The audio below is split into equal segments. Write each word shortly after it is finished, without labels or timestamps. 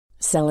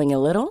Selling a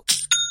little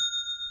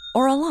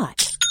or a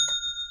lot?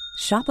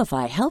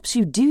 Shopify helps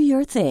you do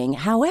your thing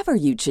however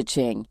you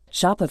cha-ching.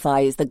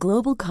 Shopify is the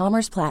global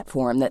commerce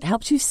platform that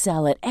helps you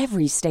sell at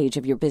every stage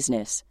of your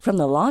business. From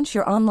the launch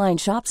your online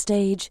shop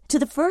stage to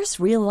the first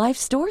real-life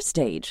store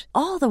stage,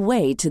 all the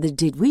way to the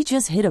did we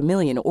just hit a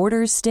million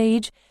orders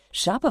stage.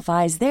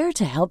 Shopify is there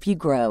to help you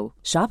grow.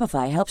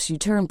 Shopify helps you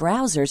turn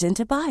browsers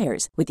into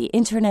buyers with the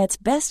internet's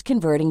best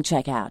converting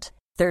checkout.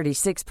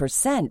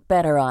 36%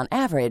 better on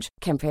average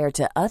compared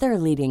to other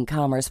leading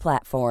commerce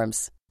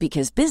platforms.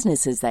 Because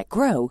businesses that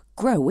grow,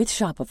 grow with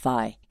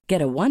Shopify.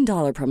 Get a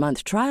 $1 per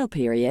month trial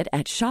period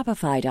at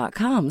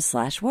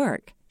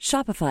shopify.com/work.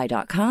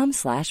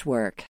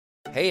 Shopify.com/work.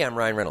 Hey, I'm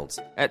Ryan Reynolds.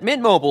 At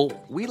Mint Mobile,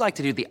 we like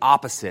to do the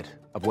opposite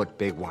of what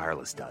Big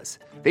Wireless does.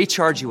 They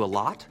charge you a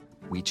lot,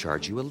 we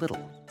charge you a little.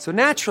 So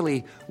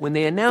naturally, when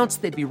they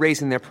announced they'd be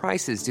raising their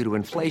prices due to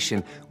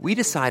inflation, we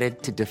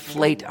decided to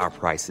deflate our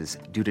prices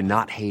due to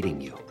not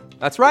hating you.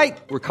 That's right.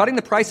 We're cutting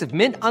the price of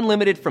Mint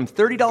Unlimited from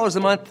 $30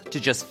 a month to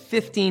just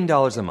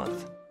 $15 a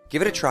month.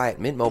 Give it a try at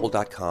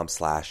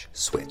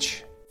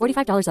mintmobile.com/switch.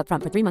 $45 up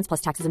front for 3 months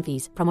plus taxes and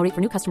fees. Promo rate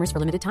for new customers for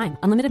limited time.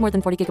 Unlimited more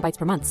than 40 gigabytes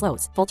per month.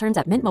 Slows full terms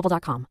at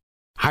mintmobile.com.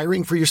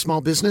 Hiring for your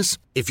small business?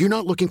 If you're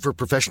not looking for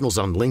professionals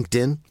on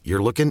LinkedIn,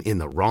 you're looking in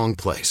the wrong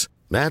place.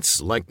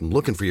 That's like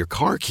looking for your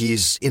car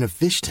keys in a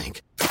fish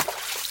tank.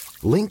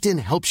 LinkedIn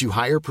helps you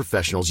hire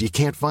professionals you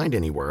can't find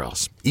anywhere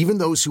else, even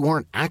those who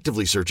aren't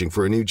actively searching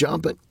for a new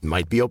job but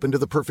might be open to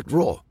the perfect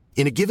role.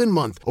 In a given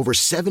month, over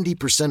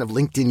 70% of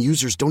LinkedIn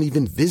users don't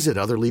even visit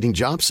other leading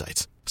job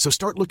sites. So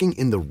start looking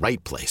in the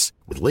right place.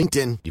 With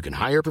LinkedIn, you can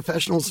hire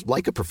professionals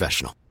like a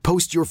professional.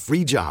 Post your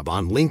free job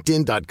on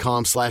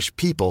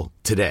linkedin.com/people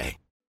today.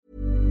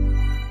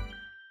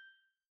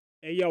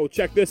 Hey, yo,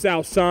 check this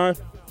out, son.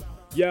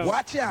 Yo.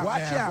 Watch out.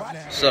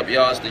 What's up,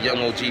 y'all? It's the Young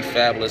OG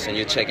Fabulous, and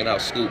you're checking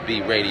out Scoop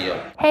B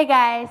Radio. Hey,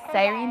 guys.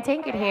 Cyrene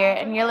Tankard here,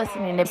 and you're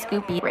listening to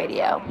Scoop B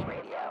Radio.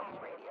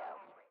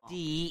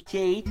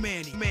 DJ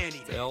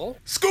Manny. L.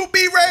 Scoop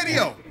B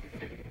Radio.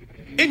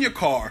 In your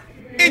car,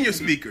 in your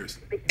speakers,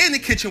 in the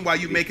kitchen while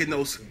you're making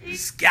those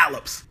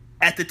scallops,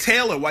 at the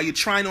tailor while you're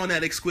trying on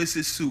that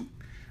exquisite suit.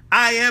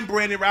 I am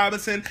Brandon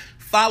Robinson.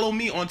 Follow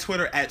me on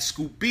Twitter at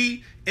Scoop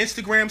B,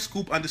 Instagram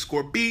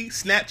Scoop_B,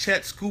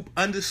 Snapchat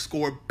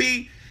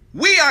Scoop_B.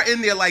 We are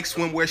in there like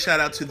swimwear.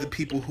 Shout out to the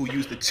people who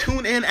use the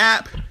TuneIn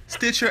app,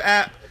 Stitcher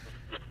app.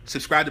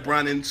 Subscribe to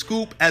Brown and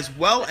Scoop, as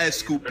well as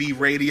Scoop B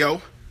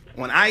Radio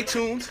on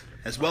iTunes,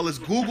 as well as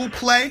Google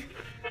Play.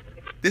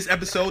 This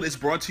episode is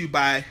brought to you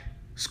by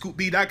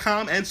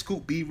ScoopB.com and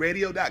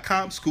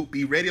ScoopBRadio.com. Scoop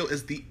B Radio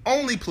is the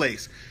only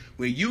place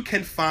where you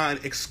can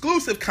find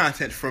exclusive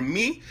content from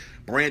me,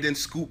 Brandon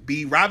Scoop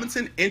B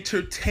Robinson,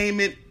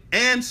 entertainment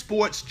and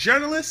sports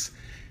journalist.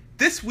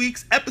 This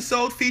week's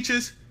episode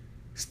features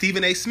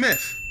Stephen A.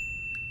 Smith,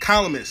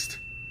 columnist,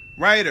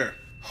 writer,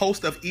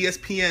 host of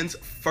ESPN's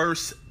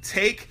First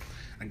Take,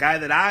 a guy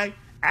that I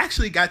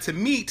actually got to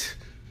meet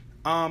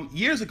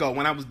years ago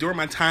when I was during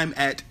my time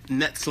at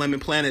Net Slam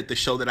and Planet, the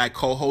show that I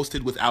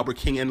co-hosted with Albert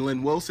King and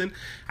Lynn Wilson.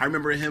 I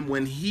remember him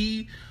when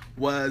he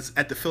was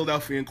at the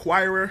Philadelphia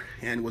Inquirer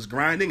and was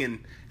grinding,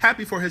 and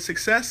happy for his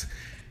success.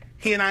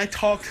 He and I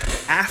talked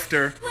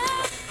after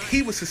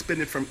he was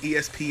suspended from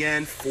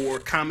ESPN for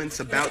comments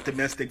about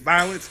domestic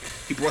violence.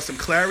 He brought some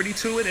clarity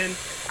to it, and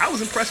I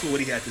was impressed with what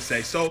he had to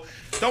say. So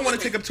don't want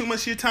to take up too much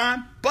of your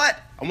time, but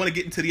I want to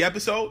get into the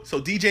episode. So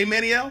DJ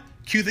Maniel,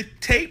 cue the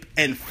tape,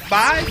 and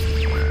 5,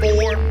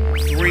 4,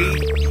 3,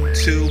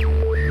 2,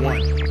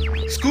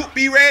 1. Scoop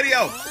B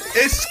Radio.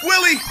 It's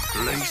Squilly.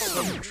 Lay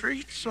some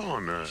treats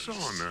on us.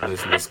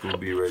 Listen to Scoop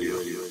B Radio.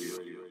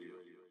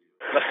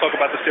 Let's talk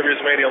about the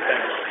Sirius Radio thing.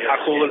 How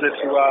cool is it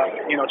to,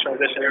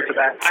 transition into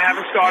that? I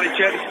haven't started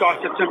yet. It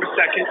starts September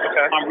 2nd.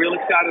 Okay. I'm real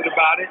excited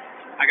about it.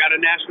 I got a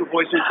national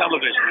voice in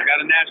television. I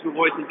got a national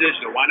voice in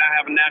digital. Why not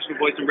have a national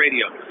voice in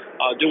radio?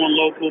 Doing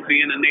local,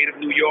 being a native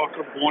New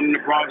Yorker, born in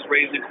the Bronx,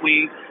 raised in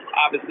Queens.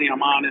 Obviously,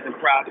 I'm honored and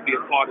proud to be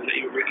a part of the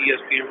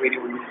ESPN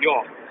Radio in New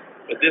York.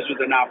 But this was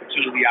an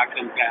opportunity I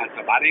couldn't pass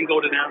up. I didn't go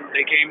to them.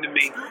 They came to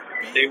me.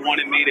 They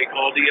wanted me. They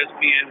called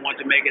ESPN, wanted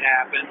to make it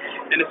happen.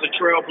 And it's a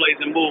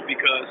trailblazing move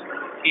because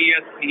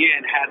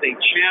ESPN has a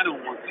channel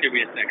on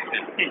Sirius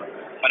XM.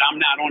 But I'm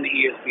not on the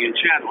ESPN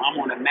channel. I'm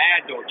on the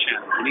Mad Dog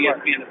channel. And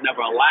ESPN has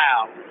never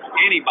allowed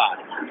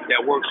anybody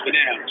that works for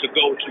them to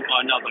go to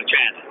another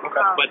channel.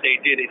 Okay. But they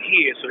did it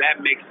here, so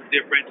that makes a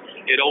difference.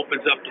 It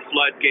opens up the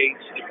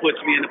floodgates. It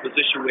puts me in a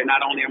position where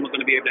not only am I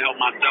going to be able to help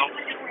myself,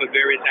 but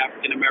various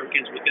African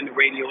Americans within the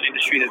radio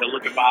industry that are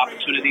looking for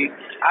opportunities.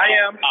 I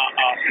am.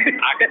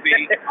 I could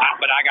be,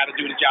 but I got to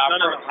do the job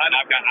first.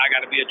 I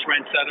got to be a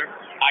trendsetter.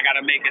 I got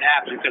to make it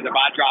happen, because if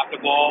I drop the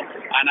ball,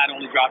 I not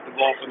only drop the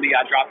ball for me,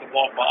 I drop the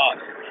ball for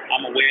us.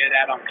 I'm aware of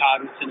that. I'm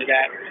cognizant of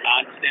that. I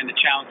understand the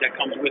challenge that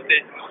comes with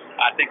it.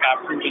 I think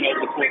I've proven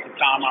over the course of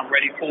time I'm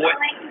ready for it.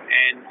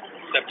 And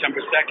September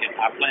 2nd,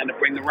 I plan to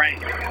bring the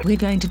rain. We're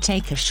going to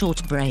take a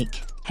short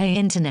break. Hey,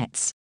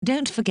 internets,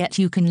 don't forget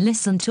you can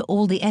listen to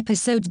all the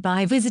episodes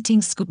by visiting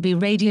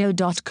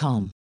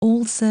scoopbradio.com.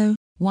 Also,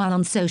 While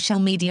on social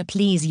media,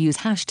 please use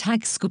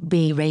hashtag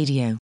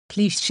ScoopBRadio.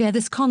 Please share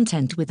this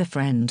content with a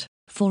friend.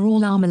 For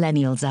all our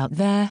millennials out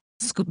there,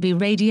 Scoop B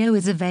Radio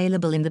is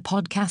available in the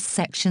podcast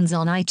sections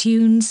on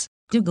iTunes,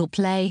 Google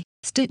Play,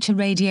 Stitcher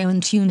Radio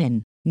and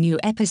TuneIn. New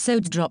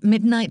episodes drop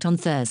midnight on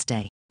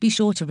Thursday. Be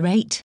sure to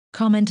rate,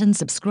 comment and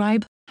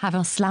subscribe. Have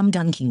a slam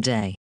dunking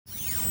day.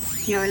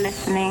 You're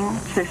listening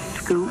to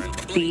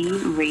Scoop B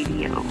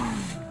Radio.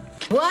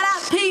 What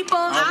up, people?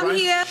 I'm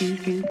here.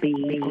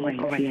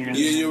 Yeah,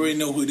 you already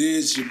know who it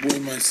is. Your boy,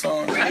 my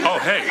song. Oh,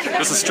 hey,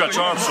 this is Stretch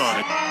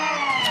Armstrong.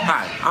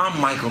 Hi, I'm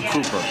Michael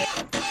Cooper.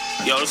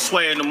 Yo, it's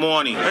Sway in the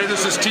morning. Hey,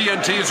 this is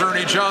TNT's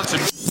Ernie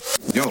Johnson.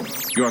 Yo,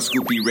 you're on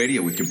Scoop B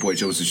Radio with your boy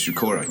Joseph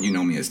Shakura. You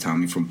know me as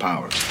Tommy from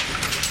Power.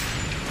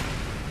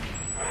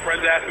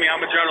 Friends ask me, I'm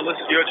a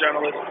journalist, you're a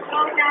journalist.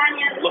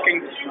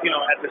 Looking,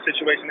 at the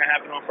situation that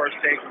happened on First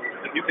Take,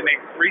 if you can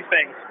name three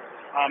things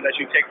that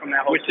you take from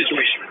that whole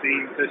situation.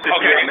 The situation.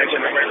 Okay.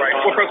 Right.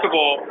 Well, first of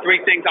all,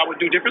 three things I would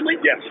do differently.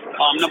 Yes.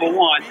 Number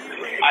one,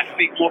 I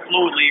speak more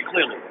fluently and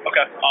clearly.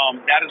 Okay.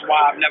 That is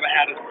why I've never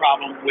had this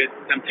problem with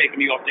them taking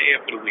me off the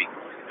air for the week.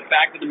 The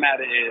fact of the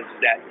matter is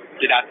that,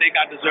 did I think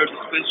I deserved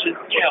suspension?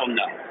 Hell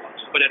no.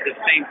 But at the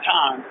same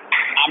time,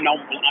 I'm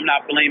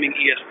not blaming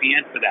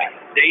ESPN for that.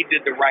 They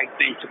did the right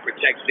thing to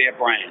protect their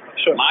brand.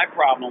 Sure. My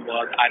problem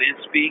was I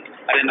didn't speak,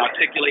 I didn't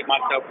articulate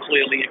myself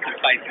clearly and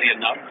concisely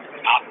enough.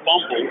 I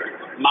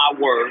fumbled my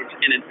words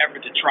in an effort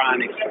to try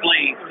and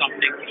explain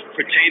something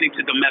pertaining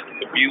to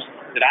domestic abuse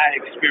that I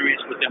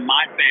experienced within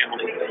my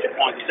family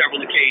on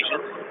several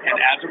occasions. And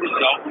as a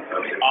result,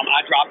 I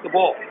dropped the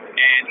ball.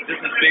 And this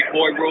is big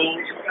boy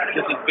rules.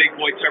 This is big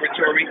boy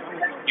territory.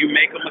 You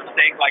make a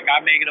mistake like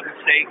I made a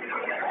mistake,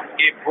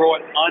 it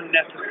brought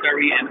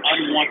unnecessary and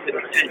unwanted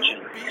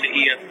attention to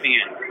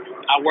ESPN.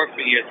 I work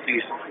for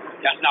ESPN.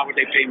 That's not what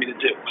they paid me to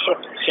do.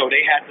 So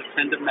they had to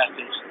send a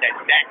message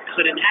that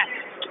couldn't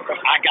happen.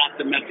 I got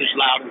the message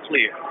loud and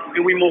clear,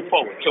 and we move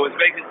forward. So it's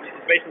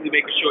basically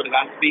making sure that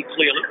I speak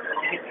clearly,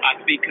 I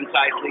speak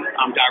concisely,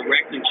 I'm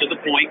direct and to the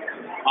point,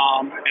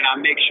 and I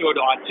make sure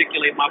to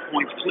articulate my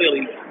points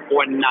clearly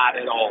or not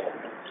at all.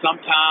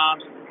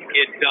 Sometimes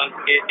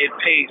it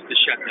pays to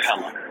shut the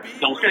hell up.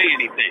 Don't say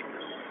anything.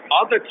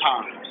 Other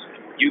times,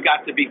 you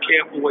got to be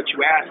careful what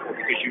you ask for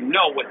because you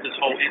know what this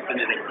whole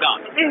incident has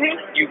done.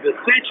 Mm-hmm. You've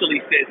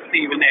essentially said,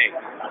 Stephen A.,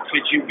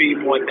 could you be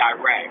more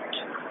direct?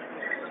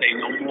 Say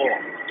no more.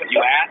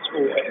 You ask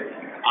for it,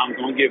 I'm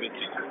going to give it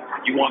to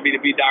you. You want me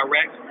to be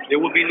direct?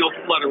 There will be no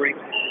fluttering.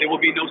 There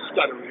will be no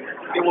stuttering.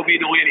 There will be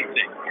no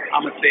anything.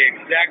 I'm going to say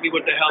exactly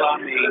what the hell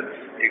I mean,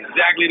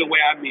 exactly the way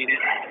I mean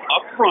it,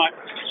 up front,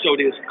 so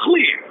it is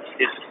clear.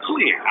 It's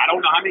clear. I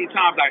don't know how many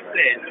times I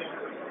said,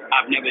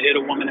 I've never hit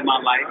a woman in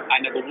my life. I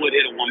never would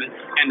hit a woman.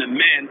 And the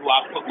men who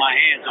I put my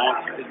hands on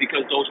is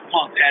because those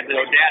punks had the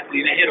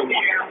audacity to hit a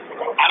woman.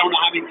 I don't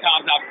know how many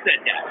times I've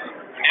said that.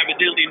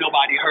 Evidently,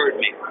 nobody heard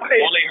me.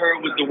 All they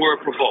heard was the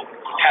word provoke.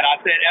 Had I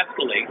said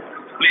escalate,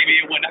 maybe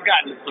it wouldn't have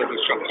gotten this sort of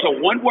trouble. So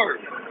one word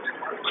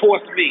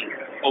cost me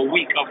a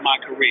week of my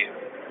career,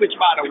 which,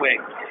 by the way,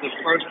 the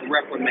first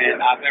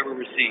reprimand I've ever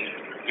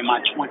received in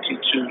my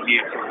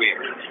 22-year career.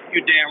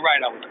 You're damn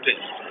right I was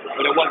pissed.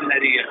 But it wasn't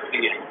at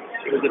ESPN.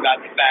 It was about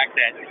the fact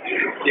that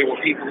there were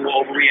people who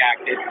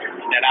overreacted,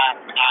 that I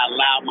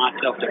allowed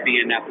myself to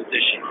be in that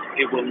position.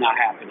 It will not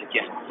happen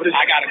again.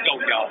 I got to go,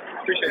 y'all.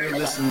 Appreciate it. You're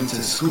listening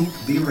to Scoop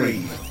B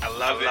Radio. I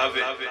love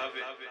it.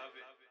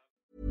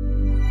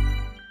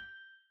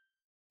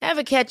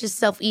 Ever catch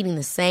yourself eating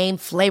the same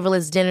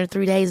flavorless dinner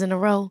 3 days in a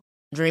row?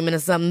 Dreaming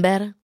of something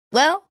better?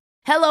 Well,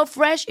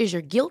 HelloFresh is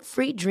your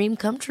guilt-free dream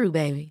come true,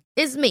 baby.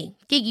 It's me,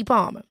 Keke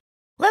Palmer.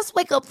 Let's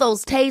wake up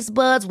those taste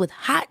buds with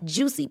hot,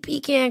 juicy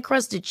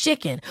pecan-crusted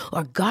chicken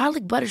or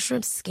garlic butter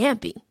shrimp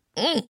scampi.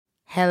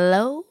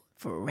 Hello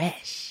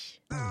Fresh.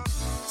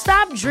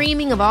 Stop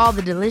dreaming of all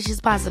the delicious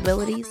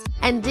possibilities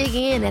and dig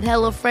in at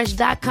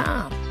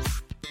HelloFresh.com.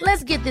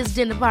 Let's get this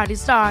dinner party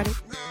started.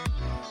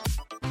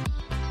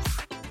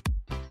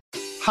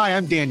 Hi,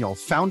 I'm Daniel,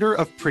 founder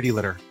of Pretty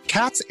Litter.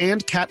 Cats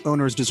and cat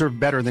owners deserve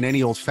better than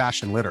any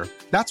old-fashioned litter.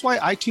 That's why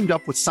I teamed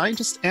up with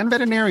scientists and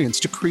veterinarians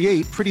to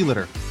create Pretty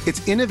Litter.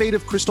 Its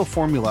innovative crystal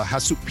formula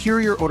has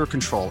superior odor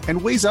control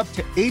and weighs up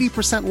to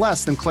 80%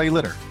 less than clay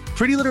litter.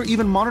 Pretty Litter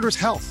even monitors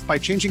health by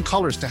changing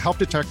colors to help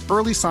detect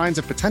early signs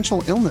of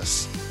potential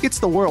illness. It's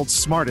the world's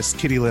smartest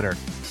kitty litter.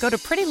 Go to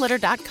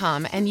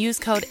prettylitter.com and use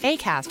code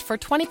ACAST for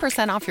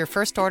 20% off your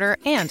first order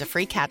and a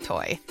free cat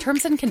toy.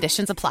 Terms and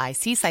conditions apply.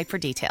 See site for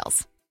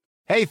details.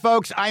 Hey,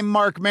 folks, I'm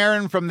Mark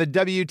Maron from the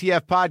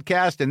WTF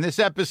Podcast, and this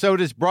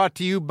episode is brought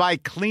to you by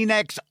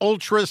Kleenex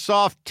Ultra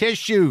Soft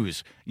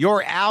Tissues,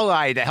 your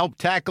ally to help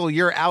tackle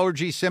your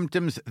allergy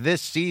symptoms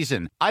this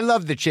season. I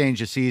love the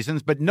change of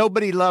seasons, but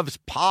nobody loves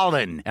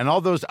pollen and all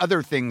those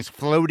other things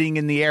floating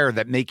in the air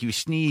that make you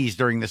sneeze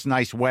during this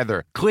nice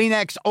weather.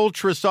 Kleenex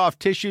Ultra Soft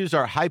Tissues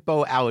are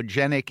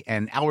hypoallergenic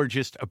and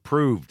allergist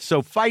approved,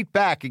 so fight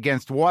back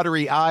against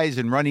watery eyes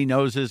and runny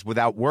noses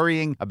without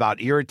worrying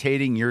about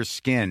irritating your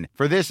skin.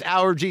 For this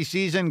allergy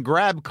season,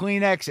 grab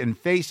Kleenex and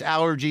face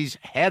allergies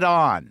head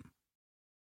on.